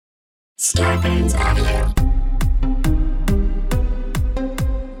Starburns Audio.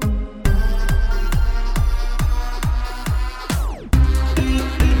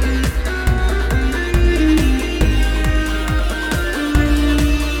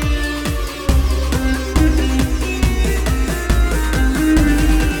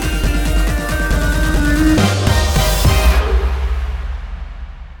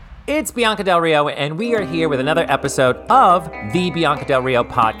 It's Bianca Del Rio, and we are here with another episode of the Bianca Del Rio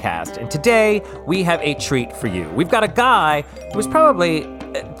podcast. And today, we have a treat for you. We've got a guy who's probably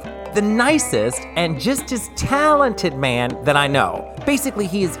the nicest and just as talented man that I know. Basically,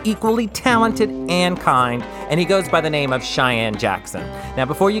 he is equally talented and kind, and he goes by the name of Cheyenne Jackson. Now,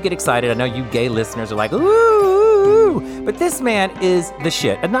 before you get excited, I know you gay listeners are like, ooh, but this man is the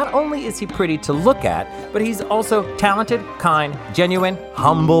shit. And not only is he pretty to look at, but he's also talented, kind, genuine,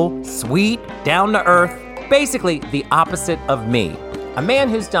 humble, sweet, down to earth, basically the opposite of me. A man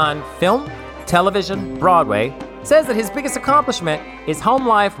who's done film, television, Broadway, says that his biggest accomplishment is home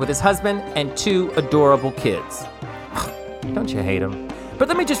life with his husband and 2 adorable kids. Don't you hate him? But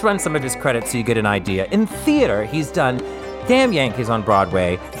let me just run some of his credits so you get an idea. In theater, he's done Damn Yankees on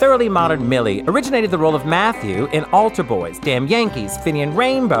Broadway, Thoroughly Modern Millie, originated the role of Matthew in Altar Boys, Damn Yankees, Finian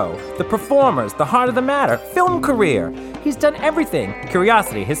Rainbow, The Performers, The Heart of the Matter, film career. He's done everything.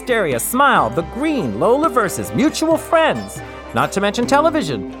 Curiosity, Hysteria, Smile, The Green, Lola Versus, Mutual Friends. Not to mention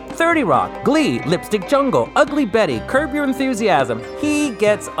television, 30 Rock, Glee, Lipstick Jungle, Ugly Betty, Curb Your Enthusiasm. He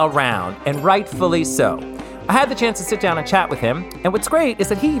gets around, and rightfully so. I had the chance to sit down and chat with him, and what's great is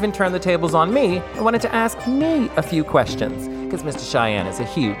that he even turned the tables on me and wanted to ask me a few questions, because Mr. Cheyenne is a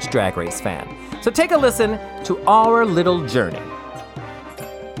huge Drag Race fan. So take a listen to our little journey.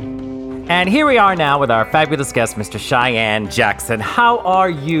 And here we are now with our fabulous guest, Mr. Cheyenne Jackson. How are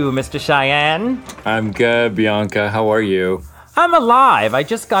you, Mr. Cheyenne? I'm good, Bianca. How are you? I'm alive. I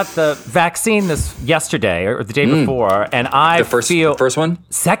just got the vaccine yesterday or the day before, and I feel the first one,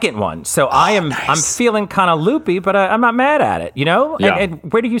 second one. So I'm feeling kind of loopy, but I'm not mad at it. You know. Yeah.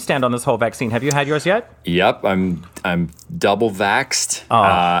 And where do you stand on this whole vaccine? Have you had yours yet? Yep, I'm double vaxxed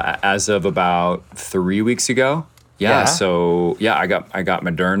as of about 3 weeks ago. Yeah. So I got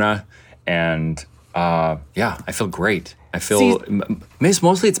Moderna, and I feel great. I feel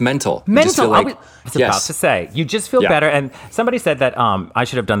mostly it's mental. Mental. Just feel like, I was about to say you just feel better. And somebody said that I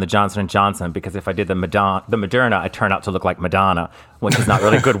should have done the Johnson & Johnson because if I did the Moderna, I turn out to look like Madonna, which is not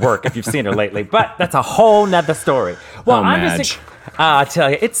really good work if you've seen her lately. But that's a whole nother story. Well, I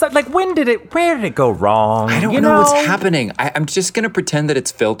tell you, it's like where did it go wrong? I don't know what's happening. I'm just gonna pretend that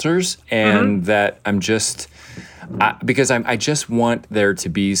it's filters and that I'm just because I just want there to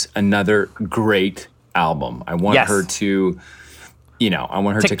be another great album. I want her to,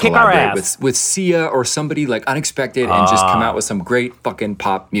 to collaborate with Sia or somebody like unexpected and just come out with some great fucking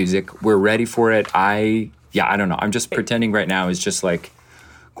pop music. We're ready for it. I don't know. I'm just pretending right now is just like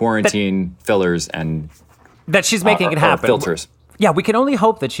quarantine fillers and that she's making it happen. Filters. Yeah, we can only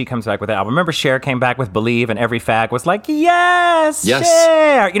hope that she comes back with the album. Remember, Cher came back with Believe, and every fag was like, yes.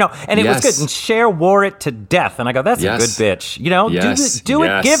 Cher! And it was good. And Cher wore it to death. And I go, that's a good bitch. Do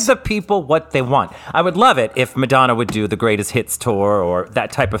it. Give the people what they want. I would love it if Madonna would do the Greatest Hits tour or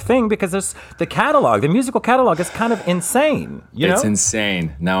that type of thing, because there's the musical catalog is kind of insane. It's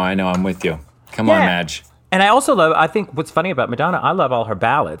insane. No, I know. I'm with you. Come on, Madge. And I think what's funny about Madonna, I love all her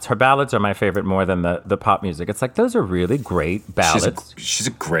ballads. Her ballads are my favorite more than the pop music. It's like, those are really great ballads. She's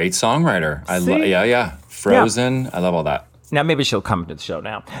a great songwriter. Frozen. I love all that. Now, maybe she'll come to the show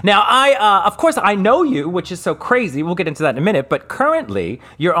now. Now, of course, I know you, which is so crazy. We'll get into that in a minute. But currently,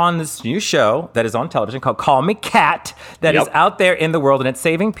 you're on this new show that is on television called Call Me Kat that is out there in the world. And it's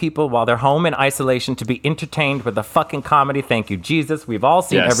saving people while they're home in isolation to be entertained with a fucking comedy. Thank you, Jesus. We've all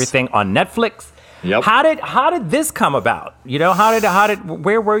seen everything on Netflix. Yep. How did this come about?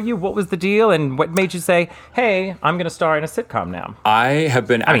 Where were you? What was the deal? And what made you say, hey, I'm going to star in a sitcom now? I have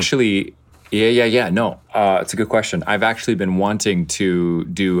been it's a good question. I've actually been wanting to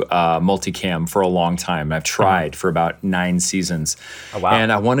do multicam for a long time. I've tried for about 9 seasons. Oh, wow.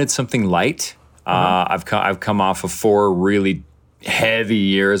 And I wanted something light. I've come off of 4 really heavy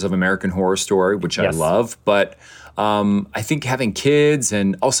years of American Horror Story, which I love, but I think having kids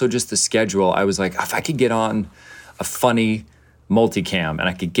and also just the schedule, I was like, if I could get on a funny multicam and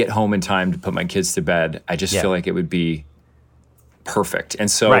I could get home in time to put my kids to bed, I just feel like it would be perfect. And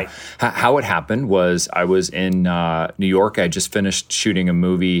so how it happened was I was in New York. I just finished shooting a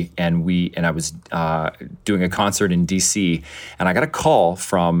movie, and I was doing a concert in DC, and I got a call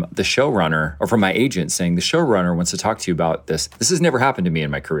from the showrunner, or from my agent, saying the showrunner wants to talk to you about this. This has never happened to me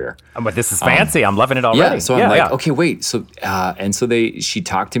in my career. But this is fancy. I'm loving it already. Yeah, so I'm like, okay, wait. So she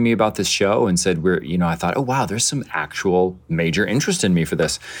talked to me about this show and said, I thought, oh wow, there's some actual major interest in me for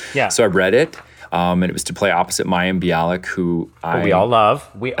this. Yeah. So I read it. And it was to play opposite Mayim Bialik, who we all love.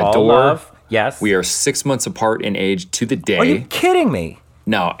 We adore. all love. Yes. We are 6 months apart in age to the day. Are you kidding me?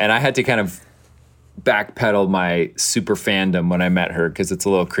 No, and I had to kind of backpedal my super fandom when I met her because it's a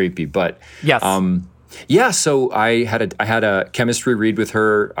little creepy. But yes. So I had a chemistry read with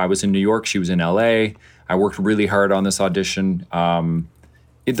her. I was in New York. She was in LA. I worked really hard on this audition.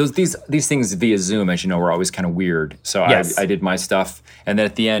 These things via Zoom, as you know, were always kind of weird. So yes. I did my stuff, and then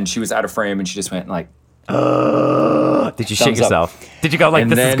at the end, she was out of frame, and she just went like, did you shake yourself? Did you go like,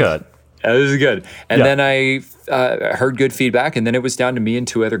 this is good? This is good. And then I heard good feedback, and then it was down to me and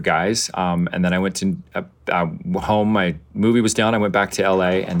 2 other guys. And then I went to home. My movie was done. I went back to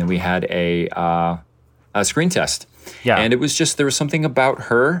LA, and then we had a screen test. Yeah. And it was just, there was something about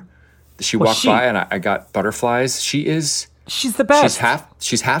her. She walked by, and I got butterflies. She's the best.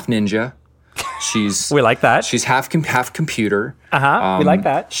 She's half ninja. We like that. She's half computer. We like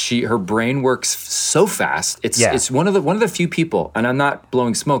that. Her brain works so fast. It's one of the few people, and I'm not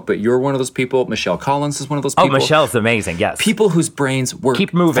blowing smoke, but you're one of those people. Michelle Collins is one of those people. Oh, Michelle's amazing. Yes. People whose brains work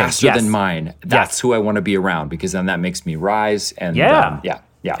keep moving faster than mine. That's who I want to be around, because then that makes me rise. And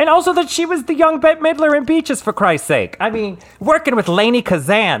yeah. And also that she was the young Bette Midler in Beaches, for Christ's sake. I mean, working with Lainey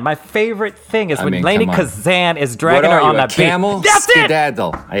Kazan. My favorite thing is when Lainey Kazan is dragging her on that camel? That's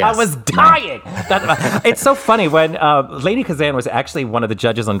Skedaddle. it! Yes. I was dying. It's so funny when Lainey Kazan was actually one of the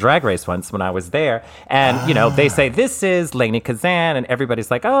judges on Drag Race once when I was there. And, they say, this is Lainey Kazan. And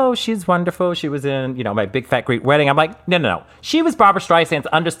everybody's like, oh, she's wonderful. She was in, My Big Fat Greek Wedding. I'm like, no. She was Barbara Streisand's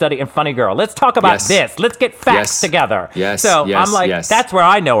understudy and funny girl. Let's talk about this. Let's get facts together. I'm like, that's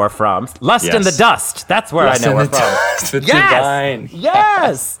where I know her from. Lust in the Dust. That's where I know her from.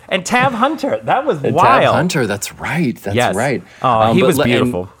 Yes. And Tab Hunter. That was wild. Tab Hunter. That's right. That's right. Oh, he was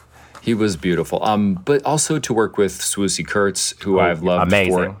beautiful. He was beautiful. But also to work with Swoosie Kurtz, who I've loved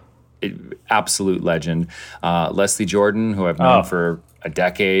for absolute legend. Leslie Jordan, who I've known for a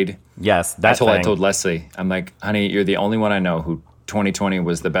decade. Yes, I told Leslie, I'm like, honey, you're the only one I know who 2020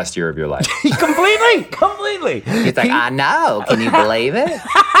 was the best year of your life. Completely. He's like, I know. Can you believe it?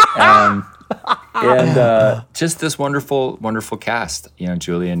 Just this wonderful, wonderful cast,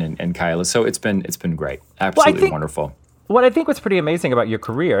 Julian and Kyla. So it's been great. Absolutely wonderful. What I think what's pretty amazing about your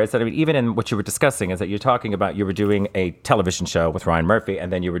career is that, even in what you were discussing, is that you're talking about you were doing a television show with Ryan Murphy,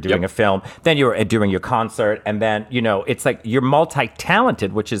 and then you were doing a film, then you were doing your concert, and then, it's like you're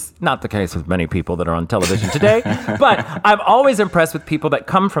multi-talented, which is not the case with many people that are on television today. But I'm always impressed with people that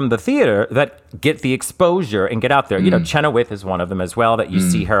come from the theater that get the exposure and get out there. Chenoweth is one of them as well, that you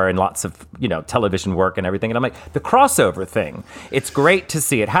see her in lots of, television work and everything. And I'm like, the crossover thing, it's great to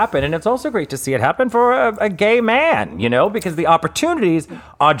see it happen. And it's also great to see it happen for a gay man, because the opportunities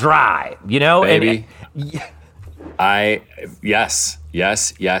are dry, Baby. Yes.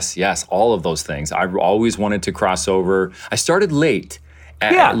 All of those things. I always wanted to cross over. I started late.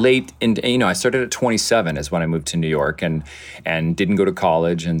 I started at 27 is when I moved to New York and didn't go to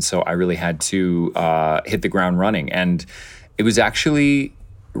college. And so I really had to hit the ground running. And it was actually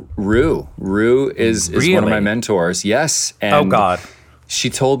Rue. Rue is one of my mentors. Yes. And oh, God. She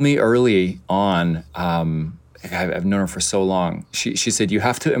told me early on, I've known her for so long. She said, you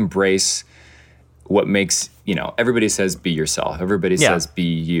have to embrace what makes, everybody says be yourself. Everybody says be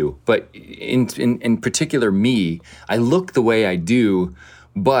you. But in particular me, I look the way I do,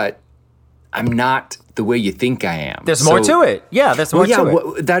 but I'm not the way you think I am. There's more to it. Yeah, there's more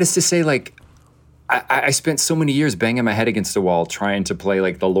to it. That is to say, like, I spent so many years banging my head against the wall trying to play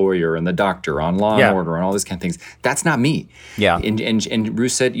like the lawyer and the doctor on Law and Order and all these kind of things. That's not me. Yeah. And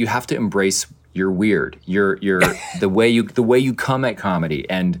Ruth said, you have to embrace you're weird. You're the way you come at comedy.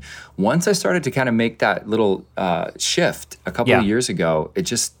 And once I started to kind of make that little shift a couple of years ago,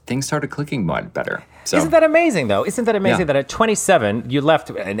 things started clicking much better. So. Isn't that amazing, though? Isn't that amazing that at 27, you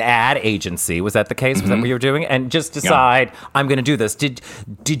left an ad agency? Was that the case? Was that what you were doing? And just decide, I'm going to do this.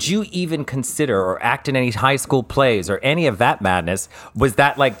 Did you even consider or act in any high school plays or any of that madness? Was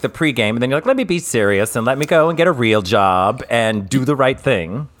that like the pregame? And then you're like, let me be serious and let me go and get a real job and do the right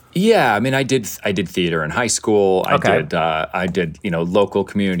thing? Yeah, I mean, I did theater in high school. I did local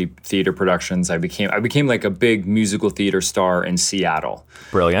community theater productions. I became like a big musical theater star in Seattle.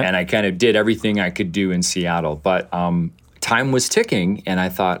 Brilliant. And I kind of did everything I could do in Seattle. But time was ticking, and I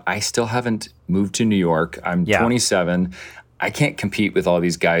thought, I still haven't moved to New York. I'm 27. I can't compete with all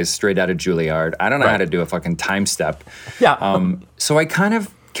these guys straight out of Juilliard. I don't know how to do a fucking time step. Yeah. So I kind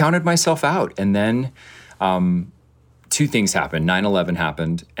of counted myself out. And then two things happened. 9/11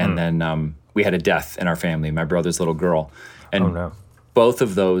 happened, and then we had a death in our family, my brother's little girl. And both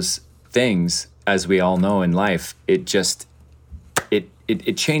of those things, as we all know in life, it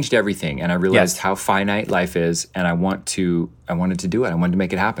changed everything. And I realized how finite life is, and I wanted to do it. I wanted to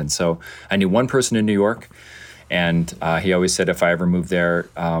make it happen. So I knew one person in New York, and he always said if I ever moved there,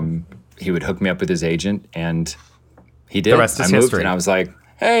 he would hook me up with his agent, and he did. The rest is I moved, history. and I was like,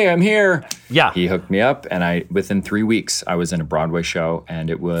 hey, I'm here. Yeah. He hooked me up, and within 3 weeks, I was in a Broadway show, and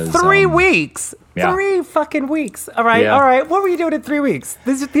it was 3 weeks. Yeah. 3 fucking weeks. All right. Yeah. All right. What were you doing in 3 weeks?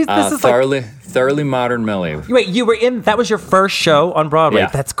 This is thoroughly modern Millie. Wait, you were that was your first show on Broadway. Yeah.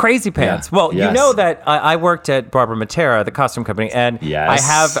 That's crazy pants. Yeah. Well, Yes. you know that I worked at Barbara Matera, the costume company, and I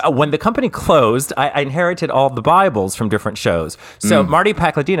have, when the company closed, I inherited all the Bibles from different shows. So Marty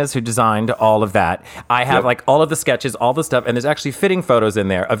Pakladinas, who designed all of that, I have like all of the sketches, all the stuff, and there's actually fitting photos in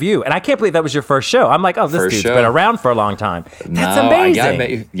there of you. And I can't believe that was your first show. I'm like, oh, this dude's been around for a long time. That's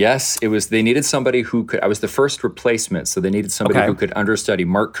amazing. Yes, it was. They needed somebody who could. I was the first replacement, so they needed somebody who could understudy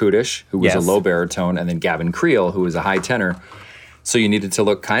Mark Kudish, who was a low baritone, and then Gavin Creel, who was a high tenor. So you needed to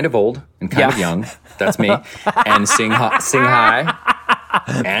look kind of old and kind of young. That's me. And sing high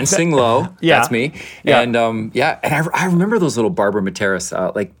and sing low. That's me. Yeah. And and I remember those little Barbara Materas,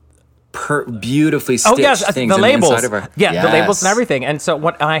 like beautifully stitched things the in labels. the inside of her. The labels and everything. And so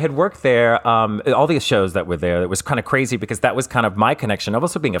when I had worked there, all these shows that were there, it was kind of crazy because that was kind of my connection of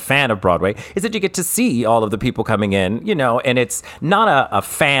also being a fan of Broadway, is that you get to see all of the people coming in, and it's not a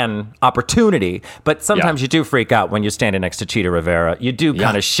fan opportunity, but sometimes you do freak out when you're standing next to Cheetah Rivera. You do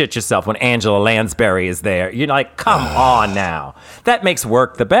kind of shit yourself when Angela Lansbury is there. You're like, come on now. That makes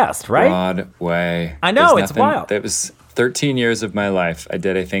work the best, right? Broadway. I know, it's wild. That was 13 years of my life. I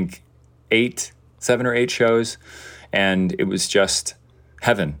did, I think, 7 or 8 shows, and it was just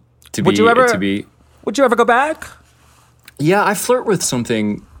heaven to be. Would you ever go back? Yeah, I flirt with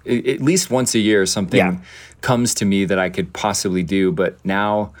something at least once a year. Something comes to me that I could possibly do, but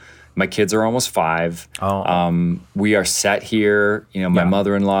now my kids are almost 5. We are set here. My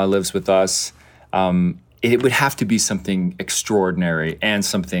mother-in-law lives with us. It would have to be something extraordinary and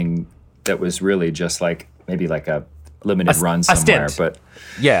something that was really just like maybe like a limited run somewhere. But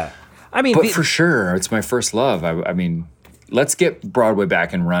but for sure, it's my first love. I mean, let's get Broadway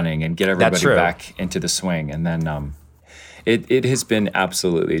back and running and get everybody back into the swing. And then it has been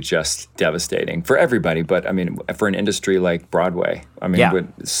absolutely just devastating for everybody. But I mean, for an industry like Broadway, I mean,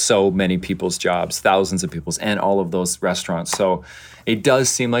 with so many people's jobs, thousands of people's, and all of those restaurants. So it does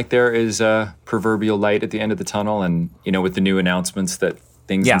seem like there is a proverbial light at the end of the tunnel. And, with the new announcements that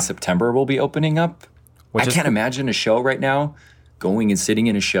things in September will be opening up, I can't imagine a show right now going and sitting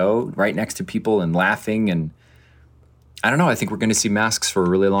in a show right next to people and laughing, and I don't know. I think we're going to see masks for a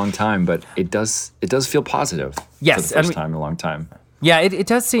really long time, but it does feel positive. Yes, for the first time in a long time. Yeah, it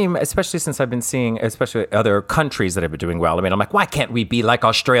does seem, especially since I've been seeing, especially other countries that have been doing well. I mean, I'm like, why can't we be like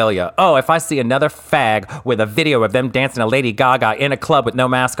Australia? Oh, if I see another fag with a video of them dancing a Lady Gaga in a club with no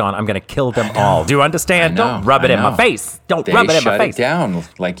mask on, I'm going to kill them all. Do you understand? Don't rub it in my face. Don't rub it in my face. They shut it down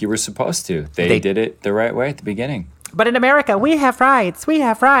like you were supposed to. They did it the right way at the beginning. But in America, we have rights. We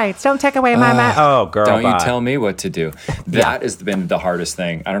have rights. Don't take away my mask. Oh, girl, don't you tell me what to do. That has been the hardest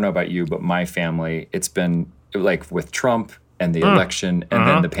thing. I don't know about you, but my family, it's been like with Trump and the election and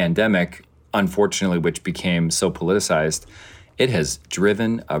then the pandemic, unfortunately, which became so politicized, it has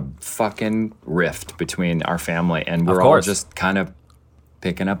driven a fucking rift between our family. And we're all just kind of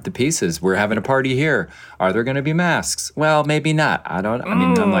picking up the pieces. We're having a party here. Are there going to be masks? Well, maybe not.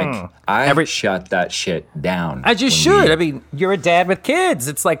 I'm like, I shut that shit down. As you should. I mean, you're a dad with kids.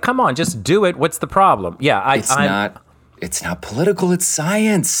 It's like, come on, just do it. What's the problem? Yeah, it's not political. It's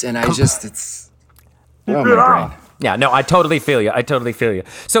science. And my brain. Yeah, no, I totally feel you.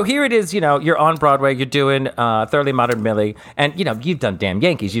 So here it is, you're on Broadway, you're doing Thoroughly Modern Millie, and, you've done Damn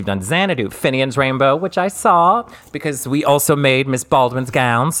Yankees, you've done Xanadu, Finian's Rainbow, which I saw, because we also made Miss Baldwin's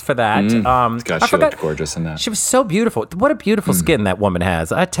gowns for that. God, she looked gorgeous in that. She was so beautiful. What a beautiful skin that woman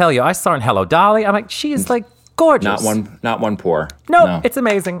has. I tell you, I saw her in Hello, Dolly. I'm like, she is like gorgeous. Not one pore. No, it's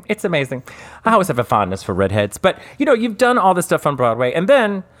amazing. It's amazing. I always have a fondness for redheads. But, you've done all this stuff on Broadway, and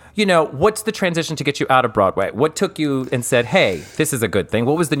then... what's the transition to get you out of Broadway? What took you and said, hey, this is a good thing?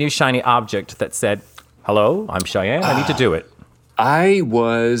 What was the new shiny object that said, hello, I'm Cheyenne, I need to do it?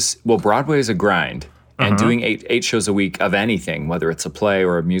 Broadway is a grind. And doing eight shows a week of anything, whether it's a play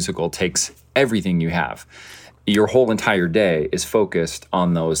or a musical, takes everything you have. your whole entire day is focused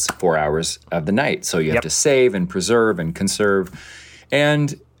on those 4 hours of the night. So you have to save and preserve and conserve.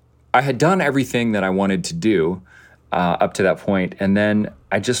 And I had done everything that I wanted to do up to that point. And then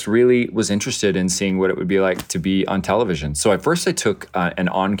I just really was interested in seeing what it would be like to be on television. So at first I took an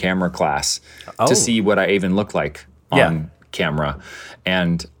on-camera class to see what I even looked like on camera.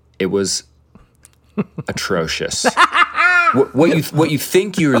 And it was atrocious. What you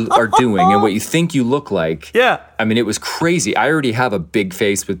think you are doing and what you think you look like. Yeah. I mean, it was crazy. I already have a big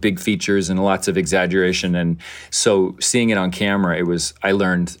face with big features and lots of exaggeration. And so seeing it on camera, I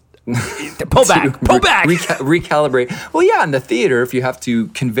learned pull back. Recalibrate. Well, yeah, in the theater, if you have to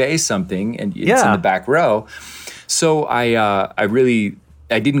convey something and it's in the back row. So I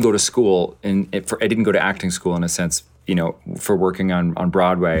didn't go to school I didn't go to acting school in a sense, for working on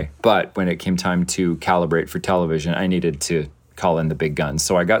Broadway. But when it came time to calibrate for television, I needed to call in the big guns.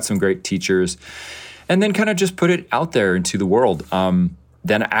 So I got some great teachers and then kind of just put it out there into the world.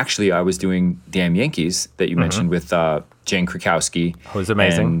 Then actually I was doing Damn Yankees that you mentioned with Jane Krakowski. Who's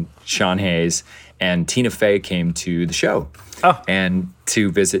amazing. And Sean Hayes. And Tina Fey came to the show and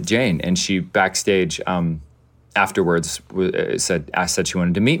to visit Jane. And she backstage afterwards said she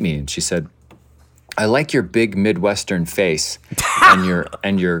wanted to meet me. And she said, I like your big Midwestern face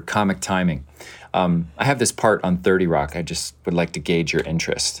and your comic timing. I have this part on 30 Rock. I just would like to gauge your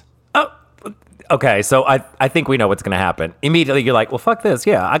interest. Okay, so I think we know what's going to happen. Immediately, you're like, well, fuck this.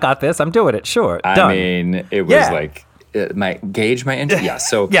 Yeah, I got this. I'm doing it. Sure. Done. I mean, it was like, gauge my interest. Yeah,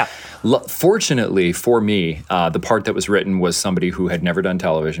 so fortunately for me, the part that was written was somebody who had never done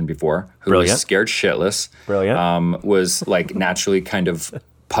television before, who was scared shitless. Brilliant. Was like naturally kind of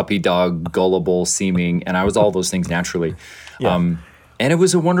puppy dog, gullible seeming, and I was all those things naturally. Yeah. And it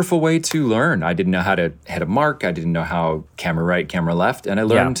was a wonderful way to learn. I didn't know how to hit a mark. I didn't know how camera right, camera left. And I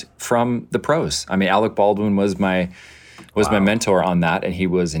learned from the pros. I mean, Alec Baldwin was my mentor on that. And he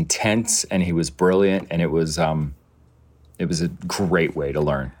was intense and he was brilliant. And it was a great way to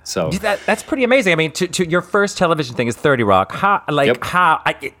learn. So that's pretty amazing. I mean, to your first television thing is 30 Rock.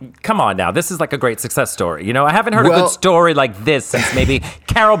 Come on now. This is like a great success story. I haven't heard a good story like this since maybe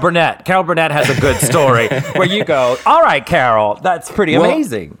Carol Burnett. Carol Burnett has a good story where you go, all right, Carol, that's pretty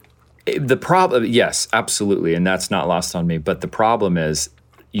amazing. The problem, yes, absolutely. And that's not lost on me. But the problem is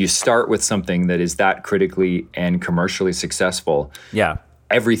you start with something that is that critically and commercially successful. Yeah.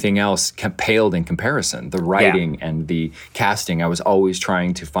 Everything else paled in comparison. The writing and the casting, I was always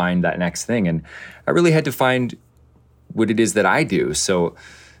trying to find that next thing. And I really had to find what it is that I do. So,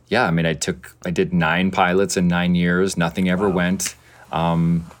 I mean, I did 9 pilots in 9 years. Nothing ever went.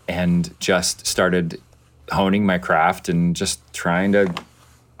 And just started honing my craft and just trying to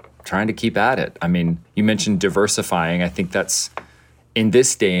keep at it. I mean, you mentioned diversifying. I think that's, in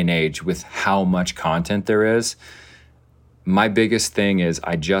this day and age, with how much content there is, my biggest thing is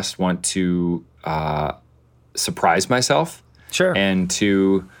I just want to surprise myself. Sure. And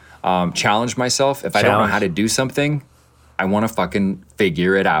to challenge myself. If I don't know how to do something, I want to fucking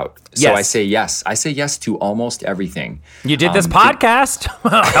figure it out. So I say yes. I say yes to almost everything. You did this podcast?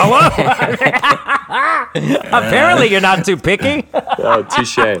 Hello? Apparently you're not too picky. Oh,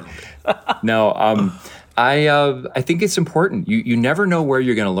 touche. No, I think it's important. You never know where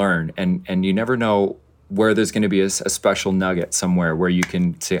you're going to learn, and you never know where there's going to be a special nugget somewhere where you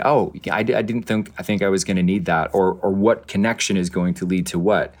can say, oh, I think I was going to need that, or what connection is going to lead to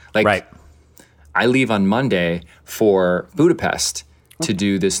what. Like, I leave on Monday for Budapest to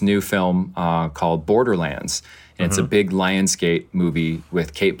do this new film called Borderlands. And it's a big Lionsgate movie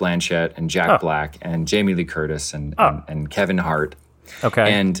with Cate Blanchett and Jack Black and Jamie Lee Curtis and Kevin Hart.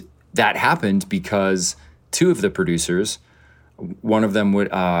 Okay. And that happened because 2 of the producers, one of them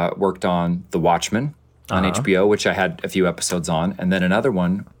worked on The Watchmen on HBO, which I had a few episodes on. And then another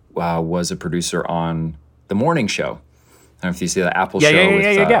one was a producer on The Morning Show. I don't know if you see the Apple show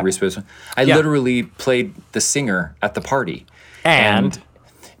with Reese Witherspoon. I literally played the singer at the party.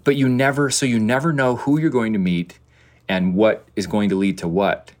 But you never know who you're going to meet and what is going to lead to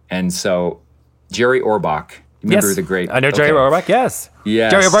what. And so Jerry Orbach, you remember the great... I know Jerry Orbach, yes.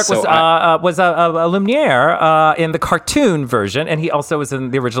 Yes. Jerry Orbach was a Lumiere in the cartoon version, and he also was in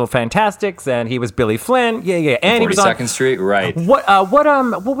the original Fantastics, and he was Billy Flynn. Yeah. And he was on 42nd Street, right.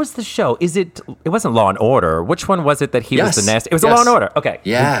 What was the show? It wasn't Law and Order. Which one was it that he was the nasty? It was Law and Order. Okay.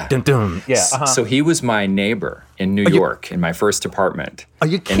 Yeah. Dun, dun, dun. Yeah. So he was my neighbor in New York in my first apartment. Are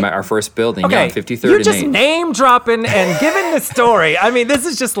you kidding? In our first building, 53rd and 8th. You're just name dropping and giving the story. I mean, this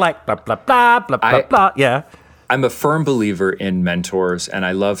is just like blah, blah, blah, blah, blah, blah. Yeah. I'm a firm believer in mentors, and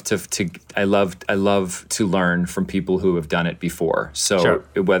I love to learn from people who have done it before. So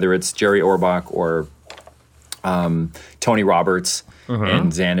whether it's Jerry Orbach or Tony Roberts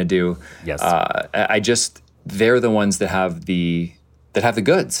and Xanadu. Yes. They're the ones that have the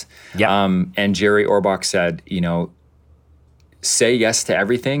goods. Yeah. And Jerry Orbach said, say yes to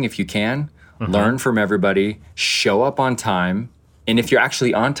everything if you can, learn from everybody, show up on time. And if you're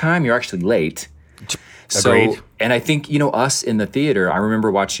actually on time, you're actually late. Agreed. So, and I think, us in the theater, I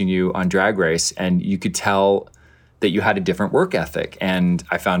remember watching you on Drag Race, and you could tell that you had a different work ethic. And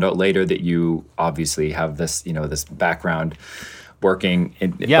I found out later that you obviously have this, this background working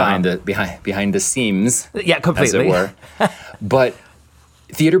behind the seams. Yeah, completely. As it were. But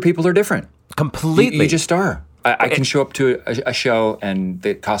theater people are different. Completely. You just are. I can show up to a show and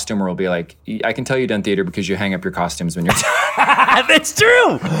the costumer will be like, I can tell you done theater because you hang up your costumes when you're It's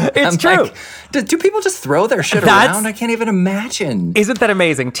true. It's true. Like, do people just throw their shit around? I can't even imagine. Isn't that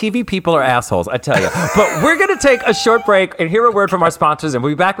amazing? TV people are assholes, I tell you. But we're going to take a short break and hear a word from our sponsors, and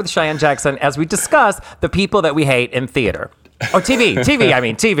we'll be back with Cheyenne Jackson as we discuss the people that we hate in theater. Or TV.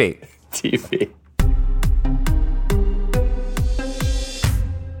 TV.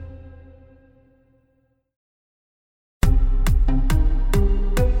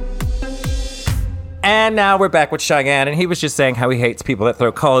 And now we're back with Cheyenne, and he was just saying how he hates people that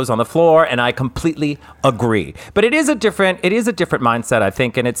throw clothes on the floor, and I completely agree. But it is a different mindset, I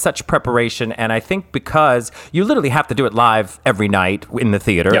think, and it's such preparation, and I think because you literally have to do it live every night in the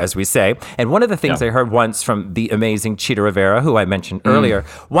theater, as we say. And one of the things I heard once from the amazing Cheetah Rivera, who I mentioned earlier,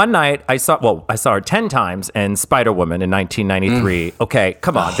 one night I saw her 10 times in Spider-Woman in 1993. Okay,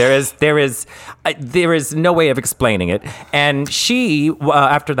 come on, there is no way of explaining it. And she,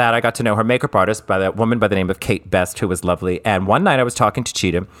 after that, I got to know her makeup artist by that woman by the name of Kate Best, who was lovely. And one night I was talking to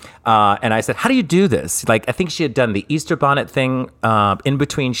Cheetah, and I said, how do you do this? Like, I think she had done the Easter bonnet thing in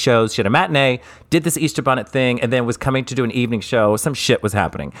between shows. She had a matinee, did this Easter bonnet thing, and then was coming to do an evening show. Some shit was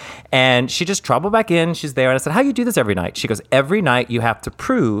happening. And she just traveled back in. She's there. And I said, how do you do this every night? She goes, every night you have to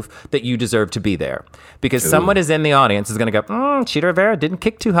prove that you deserve to be there. Because someone is in the audience is going to go, Cheetah Rivera didn't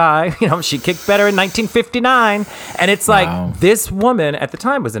kick too high. She kicked better in 1959. And it's like, this woman at the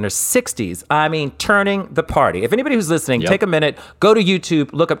time was in her 60s. I mean, turning the party. If anybody who's listening, take a minute, go to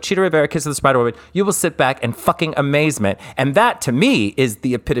YouTube, look up Cheetah Rivera, Kiss of the Spider-Woman. You will sit back in fucking amazement. And that, to me, is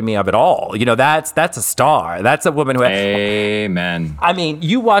the epitome of it all. That's a star. That's a woman who... Amen. I mean,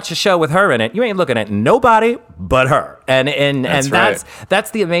 you watch a show with her in it, you ain't looking at nobody but her. And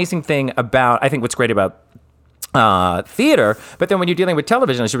that's the amazing thing about, I think what's great about theater, but then when you're dealing with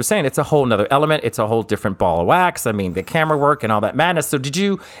television, as you were saying, it's a whole nother element. It's a whole different ball of wax. I mean, the camera work and all that madness. So did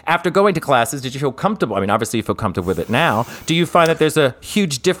you, after going to classes, did you feel comfortable? I mean, obviously you feel comfortable with it now. Do you find that there's a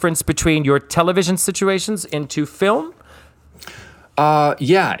huge difference between your television situations into film?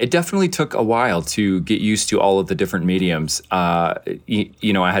 Yeah, it definitely took a while to get used to all of the different mediums. I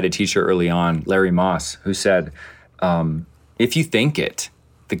had a teacher early on, Larry Moss, who said, if you think it,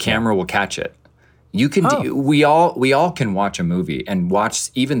 the camera will catch it. You can we all can watch a movie and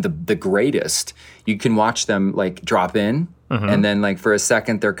watch even the greatest. You can watch them like drop in and then like for a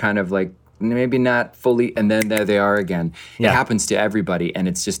second they're kind of like maybe not fully, and then there they are again. It happens to everybody, and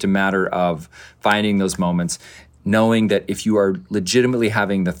it's just a matter of finding those moments, knowing that if you are legitimately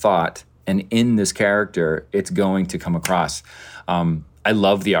having the thought and in this character, it's going to come across. I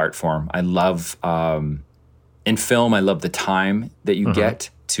love the art form. I love in film. I love the time that you get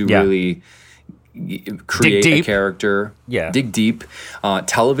to really create a character, dig deep.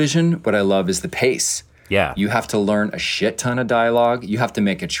 Television, what I love is the pace. Yeah. You have to learn a shit ton of dialogue. You have to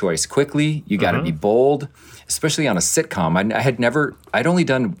make a choice quickly. You got to be bold, especially on a sitcom. I'd only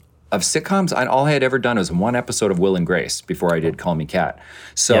done, of sitcoms, all I had ever done was one episode of Will and Grace before I did Call Me Kat.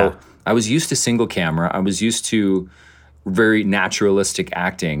 So I was used to single camera. I was used to very naturalistic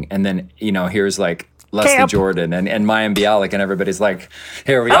acting. And then, here's like Leslie Jordan and Mayim Bialik, and everybody's like,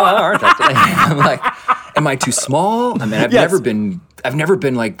 here we are. I'm like, am I too small? I mean, I've never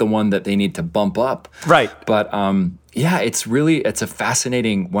been like the one that they need to bump up. Right. But it's a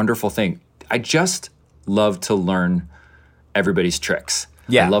fascinating, wonderful thing. I just love to learn everybody's tricks.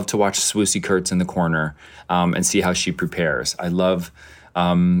 Yeah. I love to watch Swoosie Kurtz in the corner and see how she prepares. I love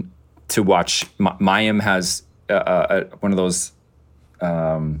to watch, Mayim has one of those,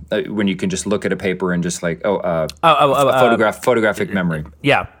 when you can just look at a paper and just like, photographic memory.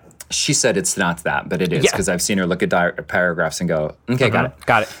 Yeah. She said it's not that, but it is, because I've seen her look at paragraphs and go, okay, got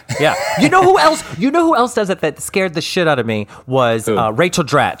it. Yeah. You know who else does it that scared the shit out of me was Rachel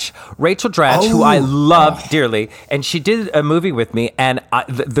Dratch. Rachel Dratch, who I love dearly, and she did a movie with me, and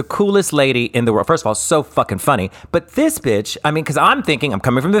the coolest lady in the world. First of all, so fucking funny. But this bitch, I mean, because I'm thinking, I'm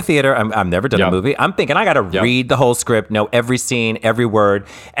coming from the theater, I've never done a movie. I'm thinking I got to read the whole script, know every scene, every word.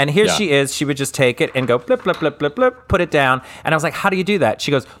 And here she is. She would just take it and go blip, blip, blip, blip, blip, put it down. And I was like, how do you do that?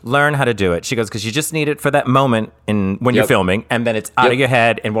 She goes, learn how to do it. She goes, because you just need it for that moment when you're filming, and then it's out of your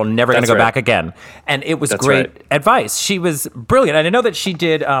head, and we're never going to go back again. And it was great advice. She was brilliant. And I know that she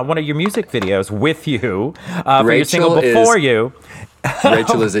did one of your music videos with you for your single Before You.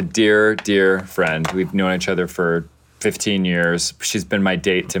 Rachel is a dear, dear friend. We've known each other for 15 years. She's been my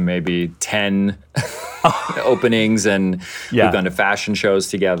date to maybe 10 openings, and we've gone to fashion shows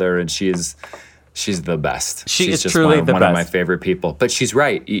together, and she's the best. She's just truly one of my favorite people. But she's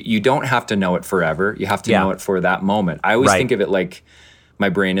right. You don't have to know it forever. You have to know it for that moment. I always think of it like my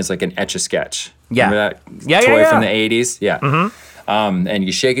brain is like an Etch-a-Sketch. Yeah. Remember that toy from the 80s? Yeah. Mm-hmm. And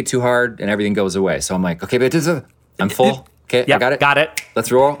you shake it too hard and everything goes away. So I'm like, okay, but I'm full. Okay, I got it. Got it.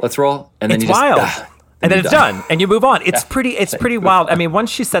 Let's roll. And then it's wild. And then it's done, and you move on. It's pretty wild. I mean, once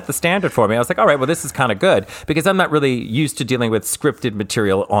she set the standard for me, I was like, all right, well, this is kind of good, because I'm not really used to dealing with scripted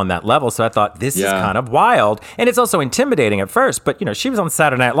material on that level. So I thought, this is kind of wild. And it's also intimidating at first. But, she was on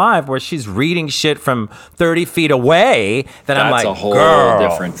Saturday Night Live where she's reading shit from 30 feet away. I'm like, that's a whole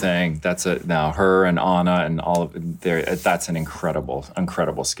different thing. Now her and Anna and all of that's an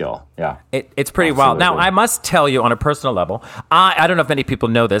incredible skill. Yeah. It's pretty wild. Now, I must tell you on a personal level, I don't know if many people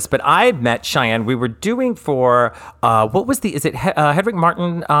know this, but I met Cheyenne. We were doing for what was Hedwig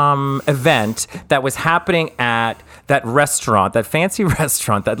Martin event that was happening at that restaurant, that fancy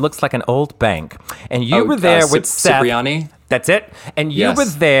restaurant that looks like an old bank, and you were there with Seth. Cipriani? That's it. And you were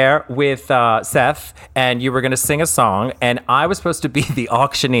there with Seth, and you were going to sing a song, and I was supposed to be the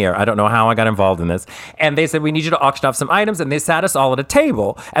auctioneer. I don't know how I got involved in this. And they said, we need you to auction off some items, and they sat us all at a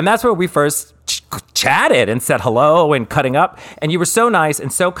table. And that's where we first chatted and said hello and cutting up. And you were so nice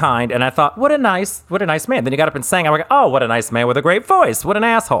and so kind. And I thought, what a nice man. Then you got up and sang. I was like, oh, what a nice man with a great voice. What an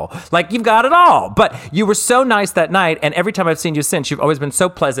asshole. Like, you've got it all. But you were so nice that night. And every time I've seen you since, you've always been so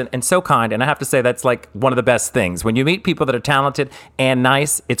pleasant and so kind. And I have to say, that's like one of the best things. When you meet people that are talented and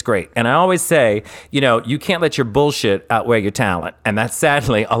nice, it's great. And I always say, you can't let your bullshit outweigh your talent. And that's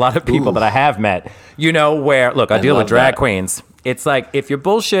sadly a lot of people that I have met, where, look, I deal with drag queens. It's like, if your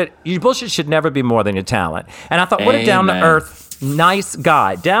bullshit should never be more than your talent. And I thought, what a down-to-earth, nice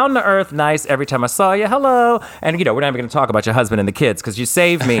guy. Down-to-earth, nice. Every time I saw you, hello. And, we're not even going to talk about your husband and the kids, because you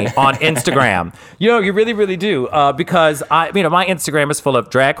saved me on Instagram. You really, really do. Because, my Instagram is full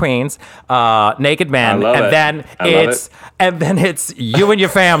of drag queens, naked men, then it's you and your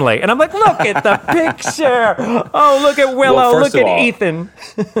family. And I'm like, look at the picture. Oh, look at Willow. Look at Ethan.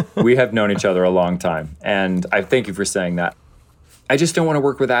 We have known each other a long time. And I thank you for saying that. I just don't want to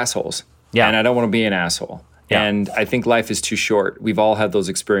work with assholes. Yeah. And I don't want to be an asshole. Yeah. And I think life is too short. We've all had those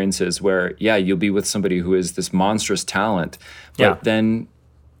experiences where, you'll be with somebody who is this monstrous talent, but then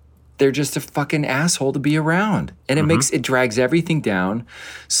they're just a fucking asshole to be around. And it drags everything down.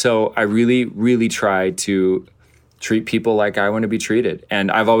 So I really, really try to treat people like I want to be treated.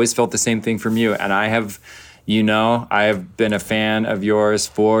 And I've always felt the same thing from you. And I have been a fan of yours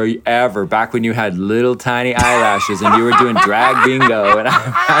forever. Back when you had little tiny eyelashes and you were doing drag bingo, and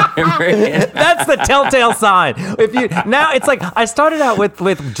I remember that's the telltale sign. Now it's like I started out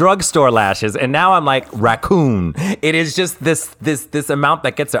with drugstore lashes, and now I'm like raccoon. It is just this amount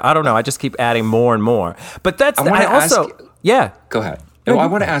that gets there. I don't know. I just keep adding more and more. But that's Go ahead. No, I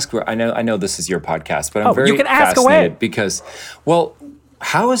want to ask. I know this is your podcast, but I'm very fascinated because,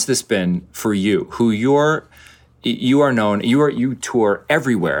 how has this been for you? You are known, you tour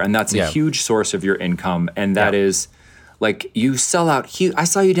everywhere, and that's a huge source of your income. And that is, like, you sell out. I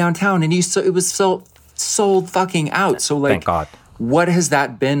saw you downtown, and it was sold fucking out. So, like, thank God. What has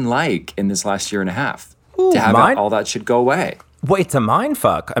that been like in this last year and a half to have all that shit go away? Well, it's a mind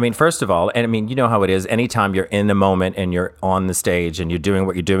fuck. I mean, first of all, and I mean, you know how it is. Anytime you're in the moment and you're on the stage and you're doing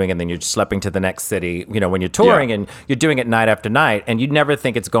what you're doing, and then you're schlepping to the next city, when you're touring and you're doing it night after night, and you never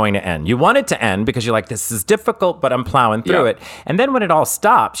think it's going to end. You want it to end because you're like, this is difficult, but I'm plowing through it. And then when it all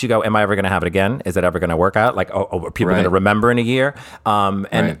stops, you go, am I ever going to have it again? Is it ever going to work out? Like, are people going to remember in a year?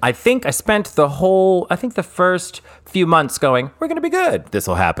 I think I spent the first few months going, we're going to be good. This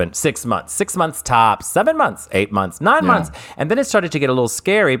will happen. 6 months tops, 7 months, 8 months, 9 months. And then it started to get a little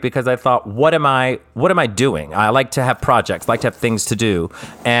scary because I thought, what am I doing? I like to have projects, like to have things to do.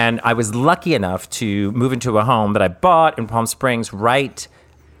 And I was lucky enough to move into a home that I bought in Palm Springs right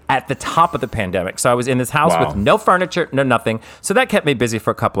at the top of the pandemic. So I was in this house with no furniture, no nothing. So that kept me busy for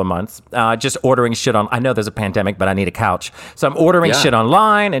a couple of months, just ordering shit on. I know there's a pandemic, but I need a couch. So I'm ordering shit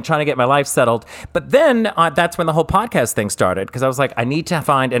online and trying to get my life settled. But then that's when the whole podcast thing started, because I was like, I need to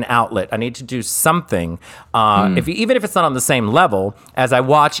find an outlet. I need to do something. Even if it's not on the same level, as I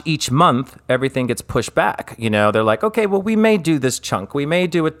watch each month, everything gets pushed back. You know, they're like, okay, well, we may do this chunk. We may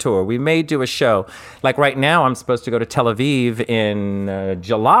do a tour. We may do a show. Like right now, I'm supposed to go to Tel Aviv in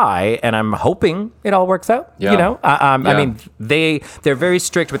July, and I'm hoping it all works out. You know, I mean, they're very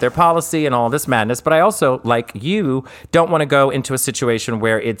strict with their policy and all this madness. But I also, like you, don't want to go into a situation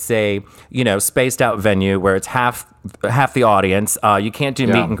where it's a, you know, spaced out venue where it's half the audience. You can't do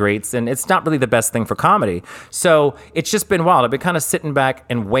meet and greets, and it's not really the best thing for comedy. So it's just been wild. I've been kind of sitting back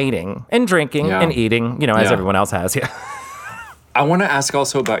and waiting and drinking and eating, you know, as everyone else has. Yeah. I want to ask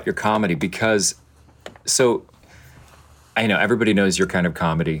also about your comedy, because so I know everybody knows your kind of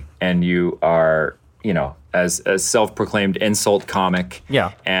comedy, and you are, you know, as a self-proclaimed insult comic.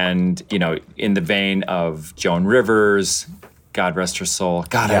 Yeah. And, you know, in the vein of Joan Rivers, God rest her soul.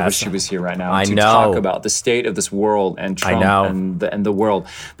 God, I wish she was here right now to talk about the state of this world and Trump and the world.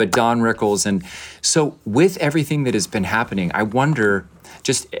 But Don Rickles. And so with everything that has been happening, I wonder,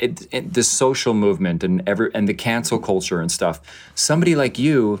 just the social movement and the cancel culture and stuff, somebody like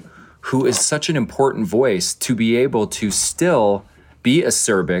you who is such an important voice to be able to still be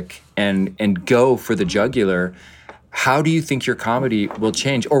acerbic and go for the jugular. How do you think your comedy will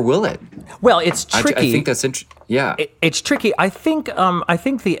change, or will it? Well, it's tricky. I think that's interesting. Yeah, it's tricky. I think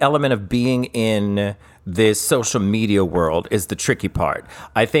the element of being in this social media world is the tricky part.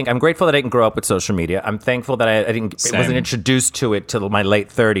 I think I'm grateful that I didn't grow up with social media. I'm thankful that I wasn't introduced to it till my late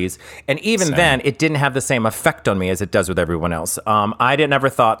 30s. And even then, it didn't have the same effect on me as it does with everyone else. I never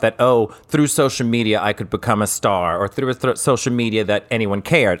thought that, through social media, I could become a star, or through social media that anyone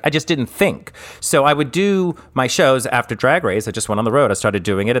cared. I just didn't think. So I would do my shows after Drag Race. I just went on the road. I started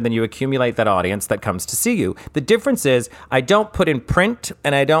doing it, and then you accumulate that audience that comes to see you. The difference is I don't put in print,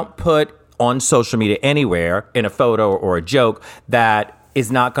 and I don't put on social media anywhere in a photo or a joke that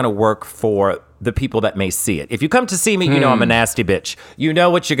is not going to work for the people that may see it. If you come to see me, you know I'm a nasty bitch. You know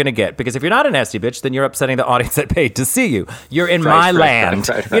what you're going to get. Because if you're not a nasty bitch, then you're upsetting the audience that paid to see you. You're in my land.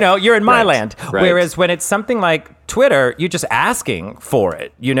 Right. You know, you're in my land. Right. Whereas when it's something like Twitter, you're just asking for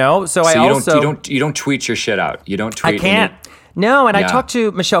it, you know? So you don't tweet your shit out. You don't tweet. I can't. No, and I talked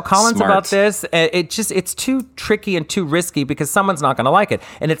to Michelle Collins about this. It's too tricky and too risky because someone's not going to like it.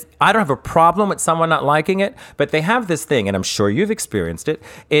 And I don't have a problem with someone not liking it, but they have this thing, and I'm sure you've experienced it,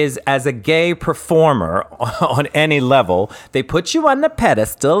 is as a gay performer on any level, they put you on the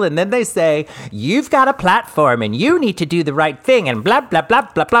pedestal and then they say, you've got a platform and you need to do the right thing and blah, blah, blah,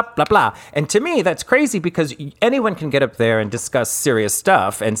 blah, blah, blah, blah. And to me, that's crazy because anyone can get up there and discuss serious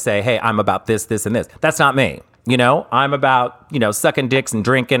stuff and say, hey, I'm about this, this, and this. That's not me. You know, I'm about, sucking dicks and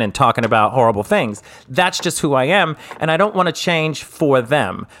drinking and talking about horrible things. That's just who I am. And I don't want to change for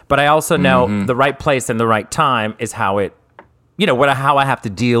them. But I also know the right place and the right time is how it, how I have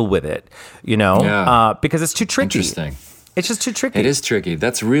to deal with it, because it's too tricky. Interesting. It's just too tricky. It is tricky.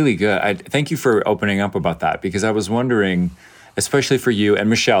 That's really good. Thank you for opening up about that, because I was wondering, especially for you and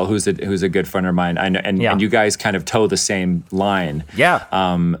Michelle, who's a good friend of mine. I know, and you guys kind of toe the same line. Yeah.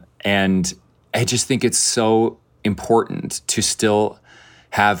 And I just think it's so important to still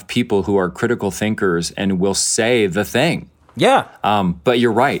have people who are critical thinkers and will say the thing. Yeah. But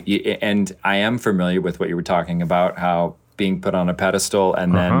you're right. And I am familiar with what you were talking about, how being put on a pedestal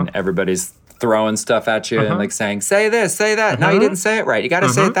and then everybody's throwing stuff at you and like saying, say this, say that. No, you didn't say it right. You got to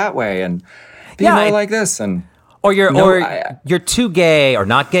say it that way. And be more like this. And Or you're too gay or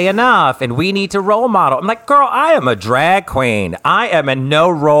not gay enough, and we need to role model. I'm like, girl, I am a drag queen. I am a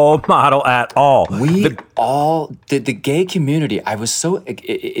no role model at all. The gay community, it's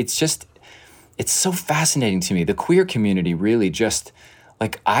so fascinating to me. The queer community really just,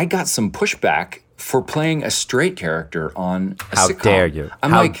 I got some pushback for playing a straight character on a sitcom. How dare you?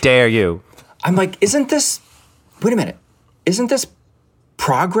 How dare you? I'm like, wait a minute, isn't this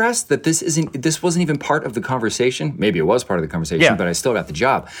progress that this wasn't even part of the conversation? Maybe it was part of the conversation, but I still got the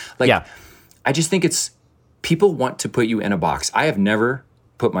job. I just think people want to put you in a box. I have never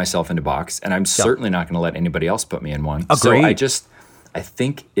put myself in a box, and I'm certainly not going to let anybody else put me in one. Agreed. So I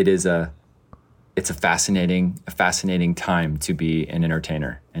think it's a fascinating time to be an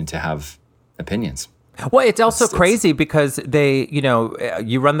entertainer and to have opinions. Well, it's also crazy because they,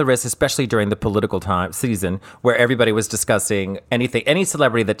 you run the risk, especially during the political time season, where everybody was discussing anything, any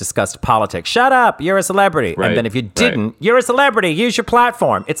celebrity that discussed politics. Shut up, you're a celebrity. Right, and then if you didn't, you're a celebrity, use your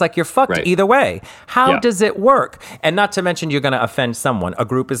platform. It's like you're fucked either way. How does it work? And not to mention you're going to offend someone. A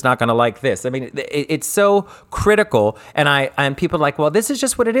group is not going to like this. I mean, it's so critical. And people are like, well, this is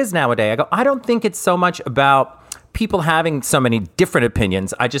just what it is nowadays. I go, I don't think it's so much about people having so many different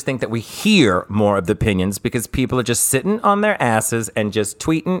opinions. I just think that we hear more of the opinions because people are just sitting on their asses and just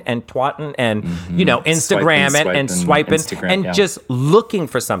tweeting and twatting and, Instagramming and swiping and just looking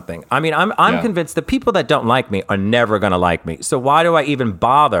for something. I mean, I'm convinced the people that don't like me are never going to like me. So why do I even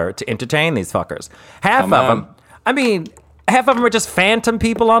bother to entertain these fuckers? Half of them are just phantom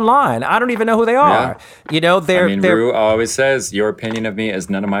people online. I don't even know who they are. Rue always says, your opinion of me is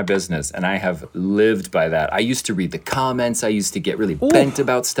none of my business. And I have lived by that. I used to read the comments. I used to get really bent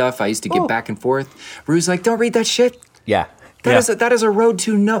about stuff. I used to get back and forth. Rue's like, don't read that shit. Yeah. That is a road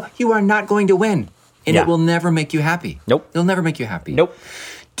to no. You are not going to win. And it will never make you happy. Nope. It'll never make you happy. Nope.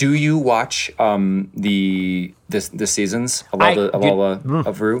 Do you watch the seasons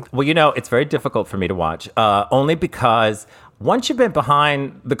of Rue? Well, it's very difficult for me to watch, only because once you've been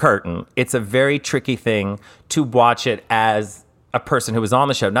behind the curtain, it's a very tricky thing to watch it as a person who was on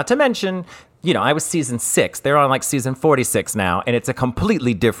the show. Not to mention, I was season 6. They're on like season 46 now, and it's a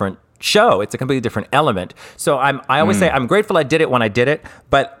completely different show. It's a completely different element. So I always say I'm grateful I did it when I did it,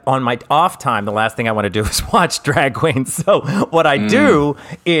 but on my off time, the last thing I want to do is watch drag queens. So what I do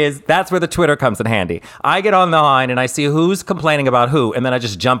is that's where the Twitter comes in handy. I get on the line and I see who's complaining about who, and then I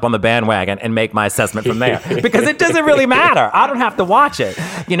just jump on the bandwagon and make my assessment from there because it doesn't really matter. I don't have to watch it.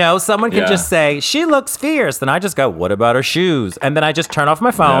 Someone can just say, she looks fierce. Then I just go, what about her shoes? And then I just turn off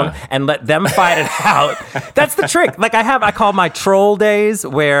my phone and let them fight it out. That's the trick. Like I call my troll days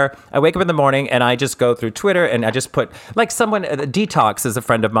where I wake up in the morning and I just go through Twitter and I just put, like someone, Detox is a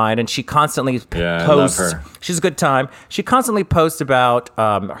friend of mine and she constantly posts. I love her. She's a good time. She constantly posts about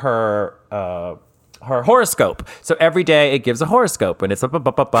her horoscope. So every day it gives a horoscope and it's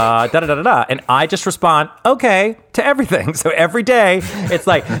da-da-da-da-da. And I just respond, okay, to everything. So every day it's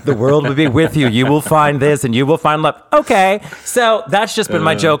like, the world will be with you. You will find this and you will find love. Okay. So that's just been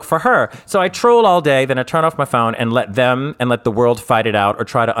my joke for her. So I troll all day, then I turn off my phone and let the world fight it out or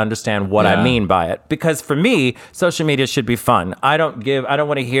try to understand what I mean by it. Because for me, social media should be fun. I don't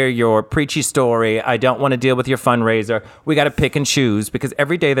want to hear your preachy story. I don't want to deal with your fundraiser. We got to pick and choose because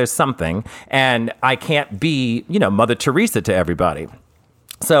every day there's something and I can't be, Mother Teresa to everybody.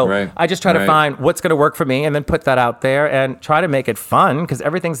 So I just try to find what's going to work for me and then put that out there and try to make it fun because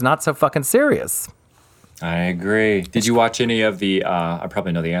everything's not so fucking serious. I agree. Did you watch any of the, I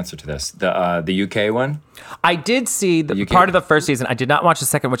probably know the answer to this, the UK one? I did see the part of the first season. I did not watch the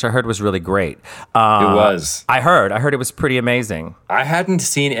second, which I heard was really great. It was. I heard it was pretty amazing. I hadn't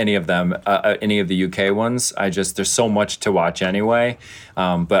seen any of them, any of the UK ones. There's so much to watch anyway.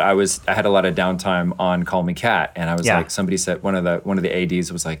 But I had a lot of downtime on Call Me Kat, and I was like, somebody said, one of the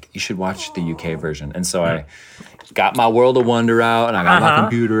ADs was like, you should watch the UK version. And so I got my World of Wonder out, and I got my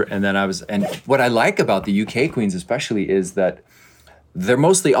computer, and then and what I like about the UK queens especially is that they're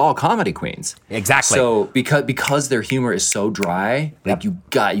mostly all comedy queens. Exactly. So because their humor is so dry, like you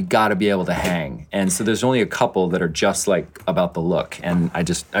got to be able to hang. And so there's only a couple that are just like about the look, and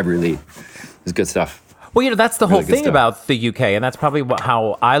it's good stuff. Well, that's the whole thing about the UK, and that's probably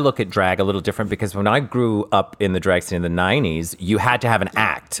how I look at drag a little different, because when I grew up in the drag scene in the 90s, you had to have an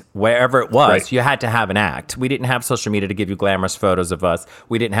act. Wherever it was, you had to have an act. We didn't have social media to give you glamorous photos of us.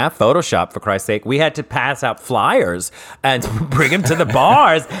 We didn't have Photoshop, for Christ's sake. We had to pass out flyers and bring them to the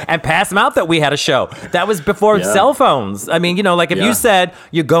bars and pass them out that we had a show. That was before cell phones. I mean, if you said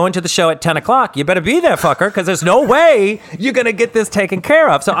you're going to the show at 10 o'clock, you better be there, fucker, because there's no way you're going to get this taken care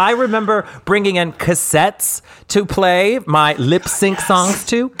of. So I remember bringing in cassettes to play my lip sync songs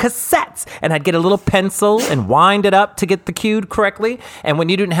to, cassettes, and I'd get a little pencil and wind it up to get the cue correctly. And when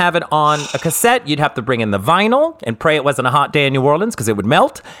you didn't have it on a cassette, you'd have to bring in the vinyl and pray it wasn't a hot day in New Orleans because it would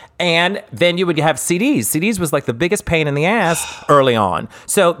melt. And then you would have CDs. CDs was like the biggest pain in the ass early on.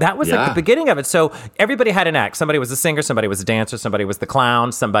 So that was like the beginning of it. So everybody had an act. Somebody was a singer, somebody was a dancer, somebody was the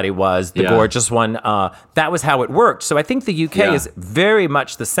clown, somebody was the gorgeous one. That was how it worked. So I think the UK is very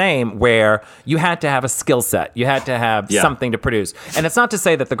much the same, where you had to have a skill set. You had to have something to produce. And it's not to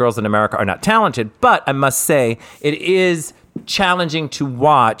say that the girls in America are not talented, but I must say it is challenging to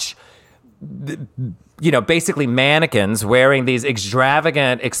watch basically mannequins wearing these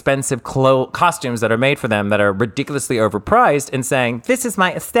extravagant, expensive costumes that are made for them that are ridiculously overpriced and saying, this is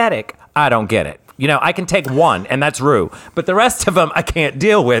my aesthetic. I don't get it. I can take one, and that's Rue. But the rest of them I can't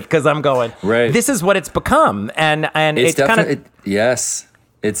deal with because I'm going, this is what it's become. And it's kind of... Yes.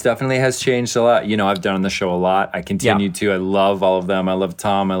 It definitely has changed a lot. I've done the show a lot. I continue to. I love all of them. I love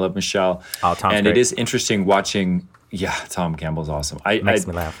Tom. I love Michelle. Oh, Tom's and great. It is interesting watching... Yeah, Tom Campbell's awesome. Makes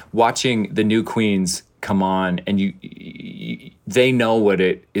me laugh. Watching the new queens come on, and they know what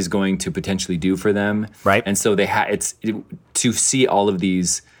it is going to potentially do for them, right? And so to see all of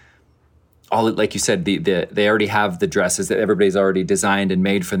these, like you said, they already have the dresses that everybody's already designed and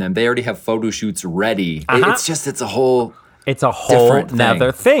made for them. They already have photo shoots ready. It's a whole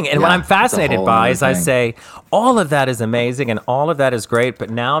nother thing. And what I'm fascinated by is I say, all of that is amazing and all of that is great, but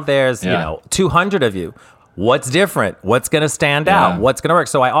now there's 200 of you. What's different? What's going to stand out? What's going to work?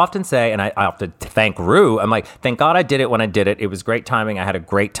 So I often say, and I often thank Rue, I'm like, thank God I did it when I did it. It was great timing. I had a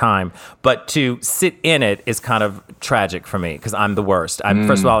great time. But to sit in it is kind of tragic for me because I'm the worst. I'm,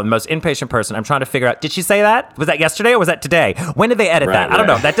 first of all, the most impatient person. I'm trying to figure out, did she say that? Was that yesterday or was that today? When did they edit that? I don't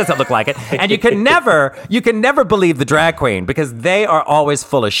know. That doesn't look like it. And you can never believe the drag queen because they are always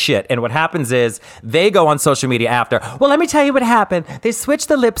full of shit. And what happens is they go on social media after, well, let me tell you what happened. They switched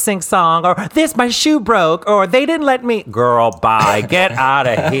the lip sync song, or my shoe broke, or they didn't let me. Girl, bye. Get out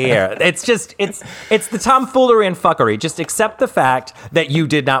of here. It's just, it's the tomfoolery and fuckery. Just accept the fact that you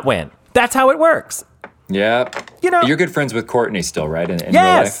did not win. That's how it works. Yeah. You're good friends with Courtney still, right? In real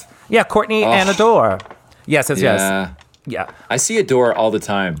life? Yeah, Courtney and Adore. Yes. Yeah. I see Adore all the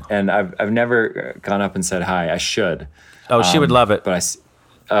time, and I've never gone up and said hi. I should. Oh, she would love it. But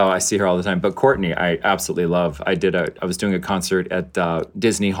I see her all the time. But Courtney, I absolutely love. I was doing a concert at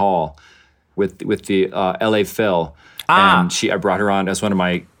Disney Hall with the LA Phil, and I brought her on as one of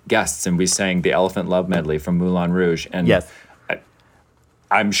my guests, and we sang the Elephant Love medley from Moulin Rouge. And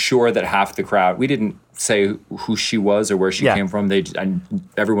I'm sure that half the crowd, we didn't say who she was or where she came from.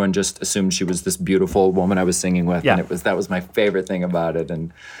 Everyone just assumed she was this beautiful woman I was singing with, and that was my favorite thing about it.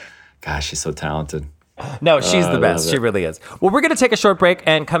 And gosh, she's so talented. No, she's the best. She really is. Well, we're going to take a short break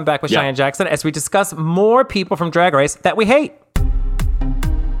and come back with Cheyenne Jackson as we discuss more people from Drag Race that we hate.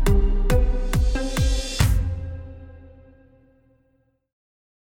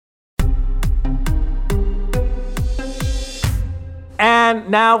 And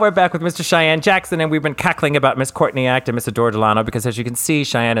now we're back with Mr. Cheyenne Jackson, and we've been cackling about Miss Courtney Act and Miss Adore Delano because, as you can see,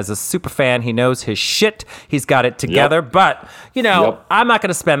 Cheyenne is a super fan. He knows his shit. He's got it together. But, I'm not going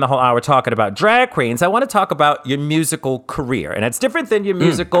to spend the whole hour talking about drag queens. I want to talk about your musical career. And it's different than your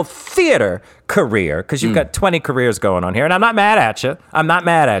musical theater career because you've got 20 careers going on here. And I'm not mad at you. I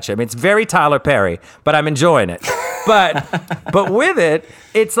mean, it's very Tyler Perry, but I'm enjoying it. But with it,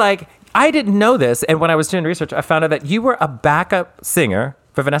 it's like, I didn't know this, and when I was doing research, I found out that you were a backup singer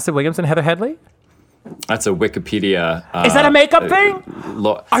for Vanessa Williams and Heather Headley? That's a Wikipedia... Is that a makeup thing?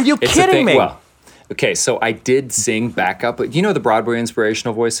 Are you kidding me? Well, okay, so I did sing backup. You know the Broadway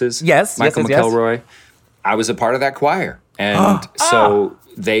inspirational voices? Yes. Michael McElroy? I was a part of that choir. And so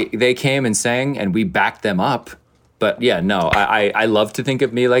they came and sang, and we backed them up. But yeah, no, I love to think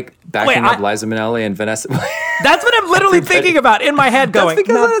of me like backing up Liza Minnelli and Vanessa. That's what I'm literally thinking about in my head going. That's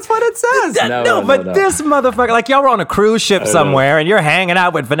because that's what it says. No, this motherfucker, like y'all were on a cruise ship somewhere and you're hanging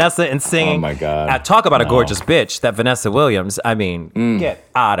out with Vanessa and singing. Oh my God. Talk about a gorgeous bitch, that Vanessa Williams. I mean, get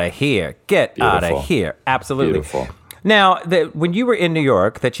out of here. Get out of here. Absolutely. Beautiful. Now, when you were in New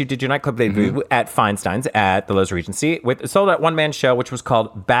York, that you did your nightclub debut at Feinstein's at the Lowe's Regency with a sold-out one-man show, which was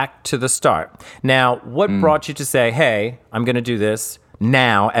called Back to the Start. Now, what brought you to say, hey, I'm going to do this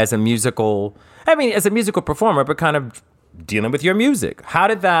now as a musical performer, but kind of dealing with your music? How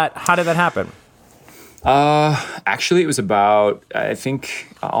did that happen? Actually, it was about, I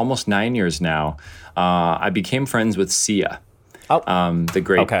think, almost 9 years now. I became friends with Sia. The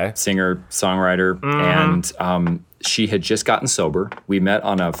great singer, songwriter, and she had just gotten sober. We met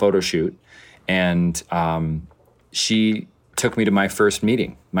on a photo shoot, and she took me to my first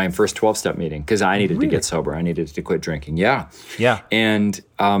meeting, my first 12-step meeting, because I needed to get sober. I needed to quit drinking. Yeah. And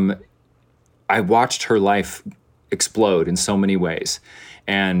I watched her life explode in so many ways.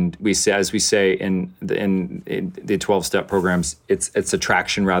 And as we say in the 12-step programs, it's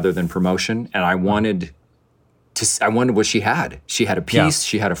attraction rather than promotion. And I wanted what she had. She had a peace.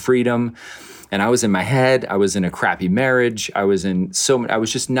 She had a freedom. And I was in my head. I was in a crappy marriage. I was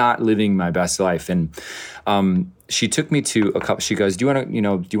just not living my best life. And she took me to a couple. She goes, "Do you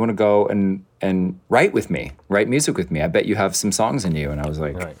want to go and write with me? Write music with me? I bet you have some songs in you." And I was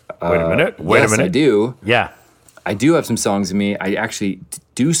like, "Wait a minute. Yes, I do. Yeah, I do have some songs in me. I actually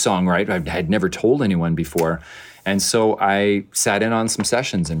do songwrite. I had never told anyone before." And so I sat in on some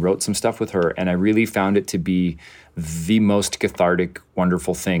sessions and wrote some stuff with her. And I really found it to be the most cathartic,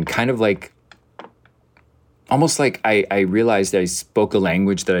 wonderful thing. Kind of like almost like I realized I spoke a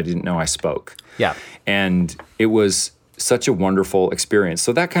language that I didn't know I spoke. Yeah. And it was such a wonderful experience.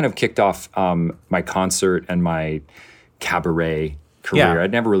 So that kind of kicked off my concert and my cabaret career. Yeah. I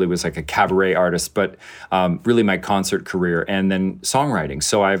never really was like a cabaret artist, but really my concert career and then songwriting.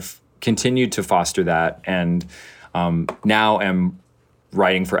 So I've continued to foster that, and now am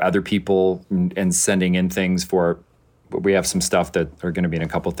writing for other people and sending in things for, we have some stuff that are going to be in a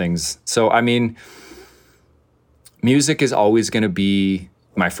couple things. So, I mean, music is always going to be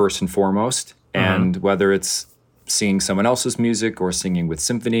my first and foremost. And whether it's singing someone else's music or singing with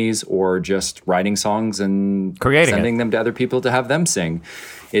symphonies or just writing songs and sending them to other people to have them sing,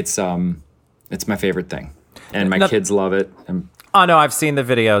 it's my favorite thing. And my kids love it. And oh no, I've seen the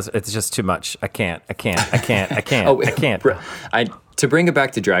videos. It's just too much. I can't. To bring it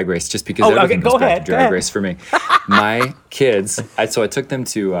back to Drag Race, just because everything goes back to Drag Race for me. My kids, I took them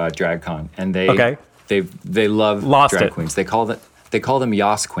to DragCon, and they love drag queens. They call them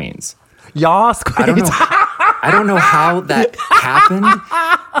Yas Queens. Yas Queens. I don't know how that happened,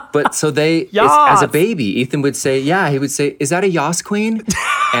 but so as a baby, Ethan would say, he would say, "Is that a Yas Queen?"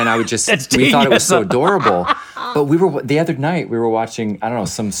 And I would just, we thought it was so adorable. But the other night we were watching, I don't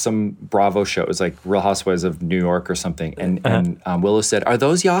know, some Bravo show. It was like Real Housewives of New York or something. And Willow said, "Are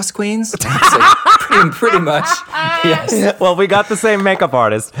those Yas Queens?" And I was like, pretty much, yes. Well, we got the same makeup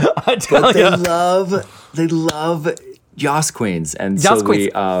artist. But they love Yas Queens. And Yas so Queens.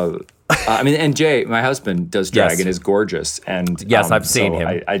 and Jay, my husband, does drag and is gorgeous. And yes, I've seen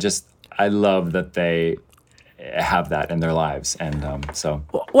him. I love that they have that in their lives, and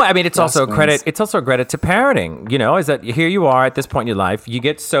well, I mean, it's also a credit. It's also a credit to parenting. You know, is that here you are at this point in your life, you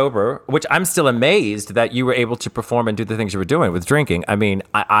get sober, which I'm still amazed that you were able to perform and do the things you were doing with drinking. I mean,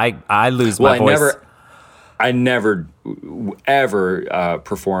 I lose my voice. I never ever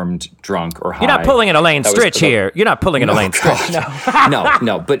performed drunk or high. You're not pulling an Elaine Stritch here. You're not pulling an Elaine Stritch.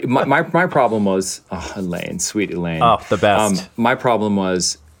 No. But my problem was Elaine, sweet Elaine. Oh, the best. My problem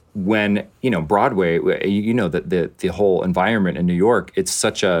was when Broadway. That the whole environment in New York. It's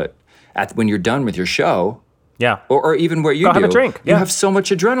such when you're done with your show. Yeah. Or even where you have a drink. You have so much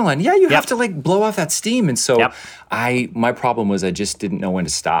adrenaline. Yeah, you have to like blow off that steam. And so my problem was I just didn't know when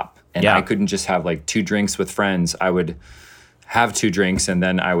to stop. And I couldn't just have like 2 drinks with friends. I would have 2 drinks and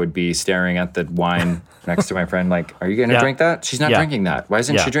then I would be staring at the wine next to my friend like, are you going to drink that? She's not drinking that. Why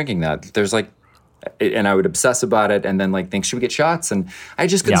isn't she drinking that? There's like, and I would obsess about it and then like think, should we get shots? And I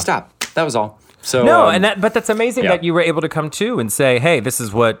just couldn't stop. That was all. So no, but that's amazing that you were able to come to and say, hey, this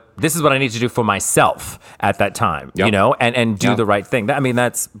is what I need to do for myself at that time, and do the right thing. I mean,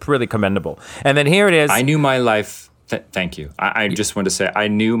 that's really commendable. And then here it is. I knew my life. Thank you. I just want to say I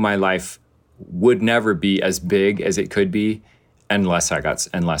knew my life would never be as big as it could be unless I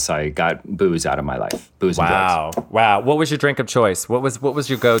got booze out of my life. Booze and drugs. Wow. What was your drink of choice? What was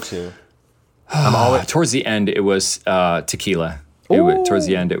your go-to? Towards the end, it was tequila. Towards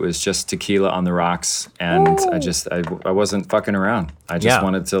the end, it was just tequila on the rocks, and I wasn't fucking around. I just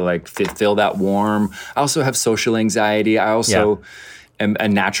wanted to like feel that warm. I also have social anxiety. I also am a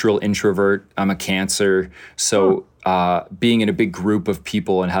natural introvert. I'm a Cancer, so being in a big group of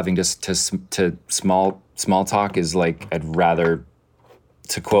people and having to small talk is like I'd rather.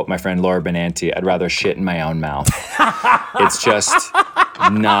 To quote my friend Laura Benanti, I'd rather shit in my own mouth. It's just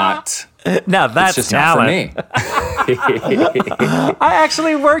not. Now that's just talent. Not for me. I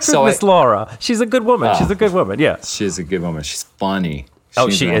actually worked with Miss Laura. She's a good woman. She's a good woman. Yeah. She's a good woman. She's funny.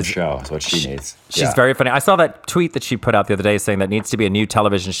 She is. Show is what she needs. She's very funny. I saw that tweet that she put out the other day saying that needs to be a new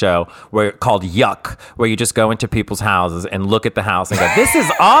television show called Yuck, where you just go into people's houses and look at the house and go, "This is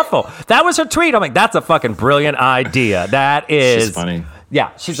awful." That was her tweet. I'm like, that's a fucking brilliant idea. That is. She's funny.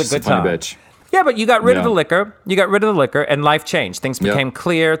 Yeah, she's a good funny bitch. Yeah, but you got rid of the liquor. You got rid of the liquor, and life changed. Things became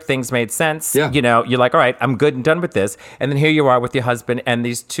clear. Things made sense. Yeah. You're like, all right, I'm good and done with this. And then here you are with your husband and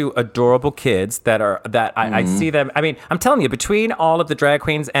these 2 adorable kids that I see them. I mean, I'm telling you, between all of the drag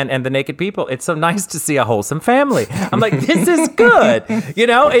queens and the naked people, it's so nice to see a wholesome family. I'm like, this is good.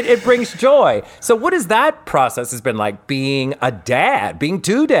 It brings joy. So what is that process has been like being a dad, being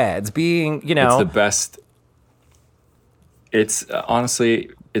 2 dads, being, It's the best. It's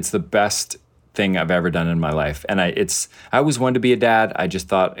honestly, it's the best thing I've ever done in my life. And I always wanted to be a dad. I just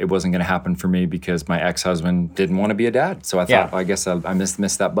thought it wasn't going to happen for me because my ex-husband didn't want to be a dad. So I thought, well, I guess I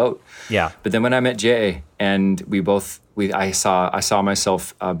missed that boat. Yeah. But then when I met Jay and I saw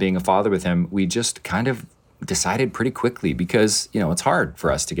myself being a father with him, we just kind of decided pretty quickly because, it's hard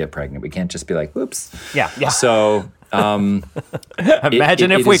for us to get pregnant. We can't just be like, whoops. Yeah. So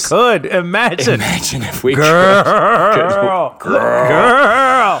Imagine if we could. Imagine if we could.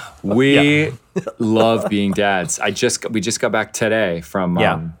 Girl. We love being dads. We just got back today from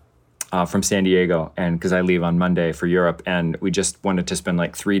San Diego, and because I leave on Monday for Europe, and we just wanted to spend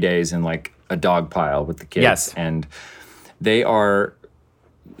like 3 days in like a dog pile with the kids. Yes. And they are.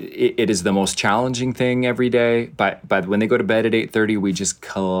 It is the most challenging thing every day. But when they go to bed at 8:30, we just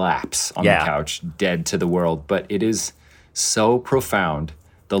collapse on the couch, dead to the world. But it is so profound.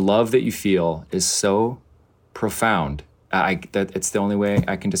 The love that you feel is so profound. It's the only way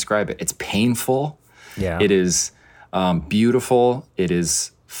I can describe it. It's painful. Yeah. It is beautiful. It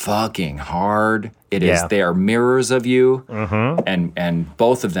is fucking hard. It is. They are mirrors of you, and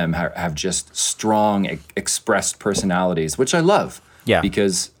both of them have just strong, expressed personalities, which I love. Yeah.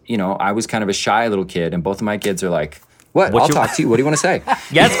 Because I was kind of a shy little kid, and both of my kids are like, "What? I'll talk to you. What do you want to say?"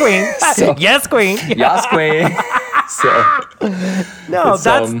 Yes, queen. Yes, queen. Yes, queen.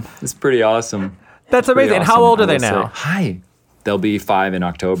 It's pretty awesome. That's amazing. And how old are they now? Hi. They'll be 5 in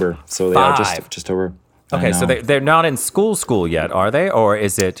October, so they are just over. Okay, so they're not in school yet, are they? Or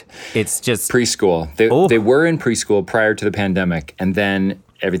is it's just preschool? They were in preschool prior to the pandemic, and then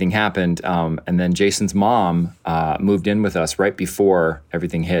everything happened. And then Jason's mom moved in with us right before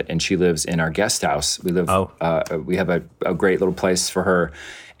everything hit, and she lives in our guest house. We have a great little place for her.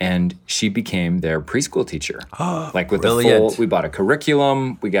 And she became their preschool teacher. Like with we bought a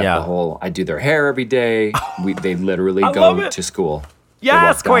curriculum. We got the whole, I do their hair every day. They literally go to school.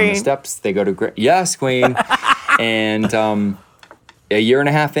 Yes, they walk queen. down the steps. They go to, yes, queen. And a year and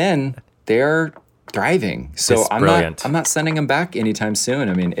a half in, they're thriving. So I'm not sending them back anytime soon.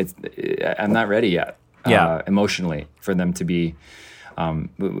 I mean, I'm not ready yet emotionally for them to be,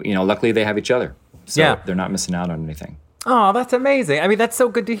 luckily they have each other. So they're not missing out on anything. Oh, that's amazing. I mean, that's so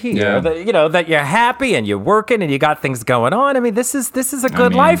good to hear that, that you're happy and you're working and you got things going on. I mean, this is a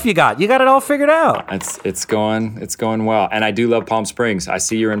good life you got. You got it all figured out. It's going well. And I do love Palm Springs. I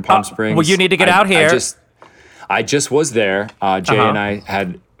see you're in Palm Springs. Well, you need to get out here. I just was there. Jay and I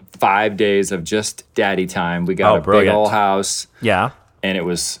had 5 days of just daddy time. We got a big old house. Yeah. And it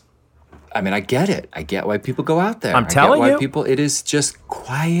was, I get it. I get why people go out there. I'm telling you. It is just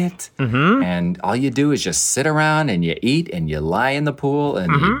quiet. Mm-hmm. And all you do is just sit around and you eat and you lie in the pool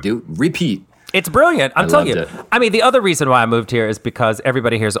and you repeat. It's brilliant. I'm telling you. It. I mean, the other reason why I moved here is because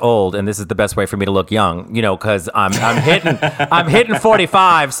everybody here is old, and this is the best way for me to look young. Because I'm hitting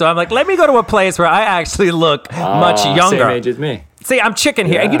 45, so I'm like, let me go to a place where I actually look much younger. Same age as me. See, I'm chicken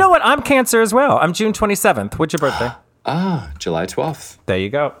here, and you know what? I'm Cancer as well. I'm June 27th. What's your birthday? July 12th. There you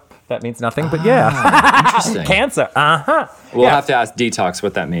go. That means nothing, but yeah. Interesting. Cancer. We'll have to ask Detox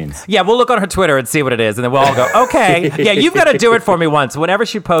what that means. Yeah, we'll look on her Twitter and see what it is, and then we'll all go, okay. Yeah, you've got to do it for me once. Whenever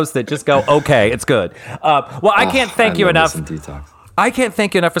she posts it, just go, okay, it's good. I can't thank you enough. Detox. I can't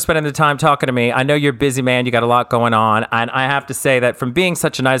thank you enough for spending the time talking to me. I know you're a busy man. You got a lot going on. And I have to say that from being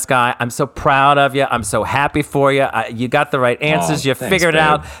such a nice guy, I'm so proud of you. I'm so happy for you. You got the right answers. You figured it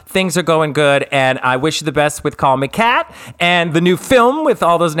out. Things are going good. And I wish you the best with Call Me Kat and the new film with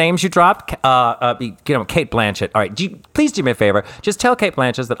all those names you dropped. Kate Blanchett. All right. Please do me a favor. Just tell Kate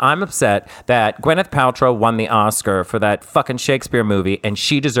Blanchett that I'm upset that Gwyneth Paltrow won the Oscar for that fucking Shakespeare movie, and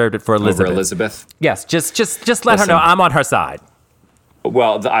she deserved it for Elizabeth. Over Elizabeth? Yes. Just let her know I'm on her side.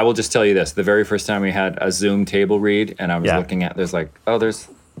 Well, I will just tell you this. The very first time we had a Zoom table read, and I was looking at, there's like, and there's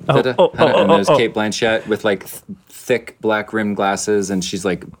Kate Blanchett with like thick black rimmed glasses, and she's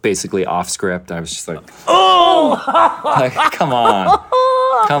like basically off script. I was just like, like, come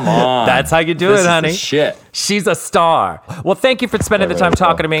on. That's how you do it, honey. Shit. She's a star. Well, thank you for spending the time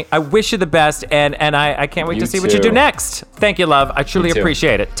talking to me. I wish you the best, and I can't wait to see what you do next. Thank you, love. I truly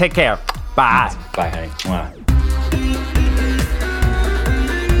appreciate it. Take care. Bye. Bye, honey. Mwah.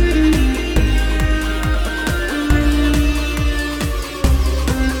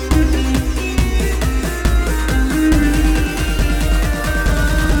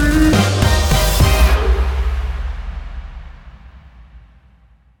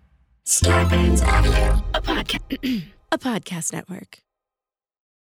 Starburns Audio, a podcast network.